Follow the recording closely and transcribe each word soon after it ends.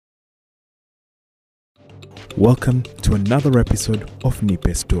Welcome to another episode of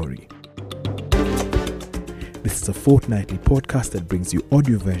Nipe Story. This is a fortnightly podcast that brings you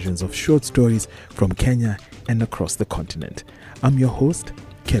audio versions of short stories from Kenya and across the continent. I'm your host,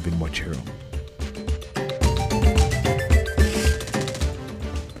 Kevin Mochiro.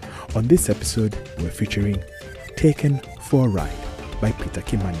 On this episode, we're featuring Taken for a Ride by Peter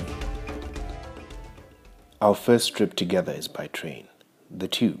Kimani. Our first trip together is by train. The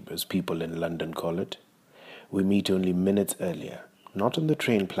tube, as people in London call it. We meet only minutes earlier, not on the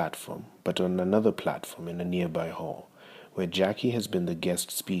train platform, but on another platform in a nearby hall, where Jackie has been the guest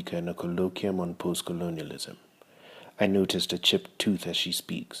speaker in a colloquium on post-colonialism. I noticed a chipped tooth as she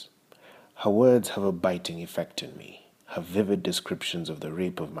speaks. Her words have a biting effect on me, her vivid descriptions of the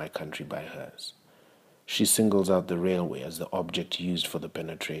rape of my country by hers. She singles out the railway as the object used for the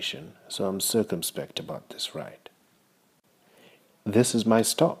penetration, so I'm circumspect about this ride. "This is my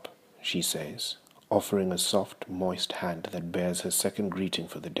stop," she says, offering a soft, moist hand that bears her second greeting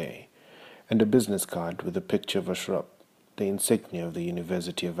for the day, and a business card with a picture of a shrub, the insignia of the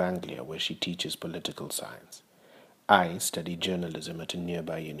University of Anglia where she teaches political science. I study journalism at a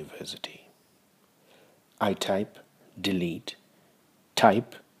nearby university. I type, delete,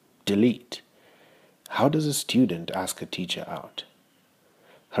 type, delete. How does a student ask a teacher out?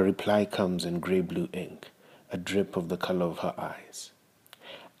 Her reply comes in grey-blue ink, a drip of the color of her eyes.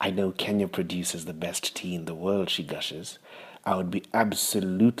 "I know Kenya produces the best tea in the world," she gushes. "I would be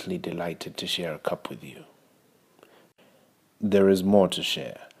absolutely delighted to share a cup with you." There is more to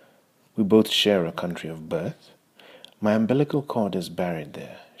share. We both share a country of birth. My umbilical cord is buried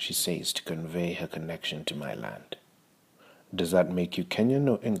there, she says to convey her connection to my land. "Does that make you Kenyan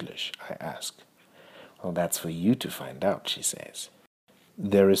or English?" I ask. "Well, that's for you to find out," she says.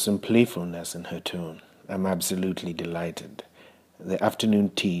 There is some playfulness in her tone. I'm absolutely delighted. The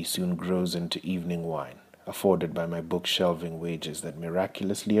afternoon tea soon grows into evening wine, afforded by my book-shelving wages that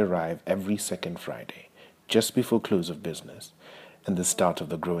miraculously arrive every second Friday, just before close of business, and the start of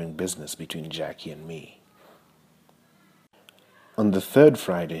the growing business between Jackie and me. On the third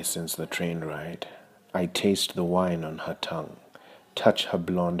Friday since the train ride, I taste the wine on her tongue, touch her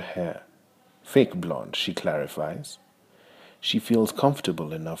blonde hair. Fake blonde, she clarifies. She feels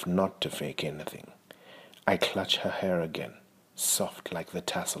comfortable enough not to fake anything. I clutch her hair again, soft like the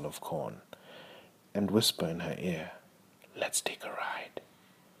tassel of corn, and whisper in her ear, "Let's take a ride."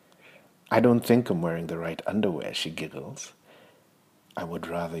 "I don't think I'm wearing the right underwear," she giggles. "I would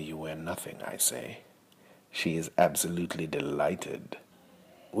rather you wear nothing," I say. She is absolutely delighted.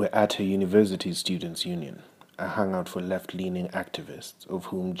 We're at her university students' union, a hangout for left-leaning activists, of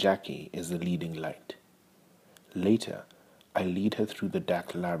whom Jackie is the leading light. Later, I lead her through the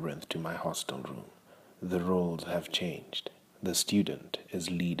dark labyrinth to my hostel room. The roles have changed. The student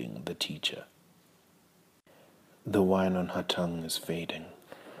is leading the teacher. The wine on her tongue is fading,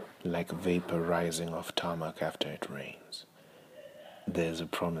 like vapor rising off tarmac after it rains. There's a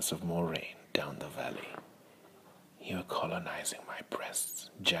promise of more rain down the valley. "You're colonizing my breasts,"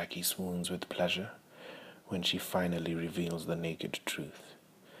 Jackie swoons with pleasure when she finally reveals the naked truth.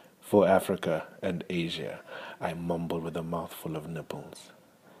 "For Africa and Asia," I mumble with a mouthful of nipples.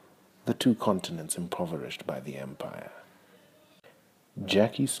 The two continents impoverished by the empire.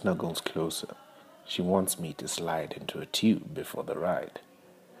 Jackie snuggles closer. She wants me to slide into a tube before the ride.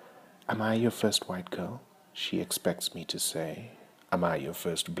 "Am I your first white girl?" she expects me to say. "Am I your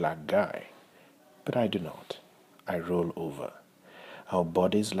first black guy?" But I do not. I roll over. Our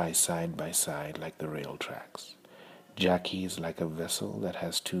bodies lie side by side like the rail tracks. Jackie is like a vessel that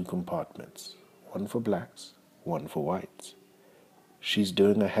has two compartments, one for blacks, one for whites. She's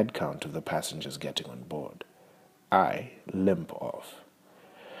doing a head count of the passengers getting on board. I limp off.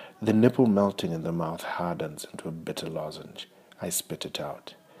 The nipple melting in the mouth hardens into a bitter lozenge. I spit it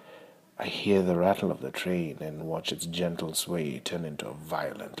out. I hear the rattle of the train and watch its gentle sway turn into a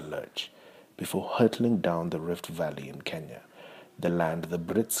violent lurch before hurtling down the Rift Valley in Kenya, the land the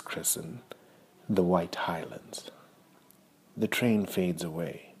Brits christen the White Highlands. The train fades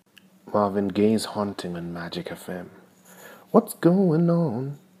away. Marvin Gaye's haunting on Magic FM. "What's going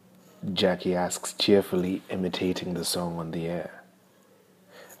on?" Jackie asks cheerfully, imitating the song on the air.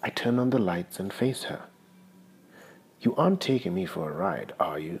 I turn on the lights and face her. "You aren't taking me for a ride,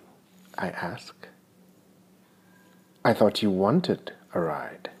 are you?" I ask. "I thought you wanted a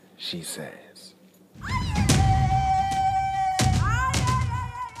ride," she says.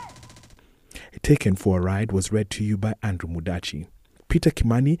 Taken for a Ride was read to you by Andrew Mudachi. Peter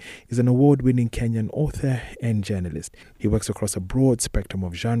Kimani is an award-winning Kenyan author and journalist. He works across a broad spectrum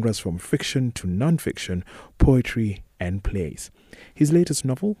of genres from fiction to non-fiction, poetry, and plays. His latest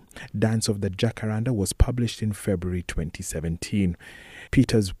novel, Dance of the Jacaranda, was published in February 2017.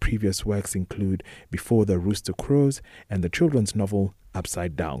 Peter's previous works include Before the Rooster Crows and the children's novel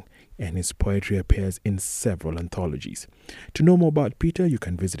Upside Down, and his poetry appears in several anthologies. To know more about Peter, you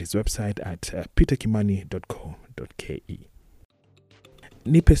can visit his website at peterkimani.co.ke.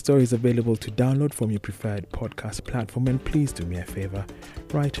 Nipe Story is available to download from your preferred podcast platform, and please do me a favor,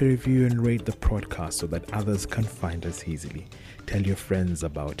 write a review and rate the podcast so that others can find us easily. Tell your friends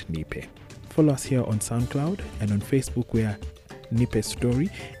about Nipe. Follow us here on SoundCloud, and on Facebook we are Nipe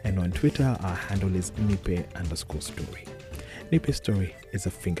Story, and on Twitter our handle is Nipe_story. Nipe Story is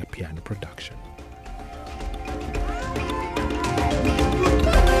a Finger Piano production.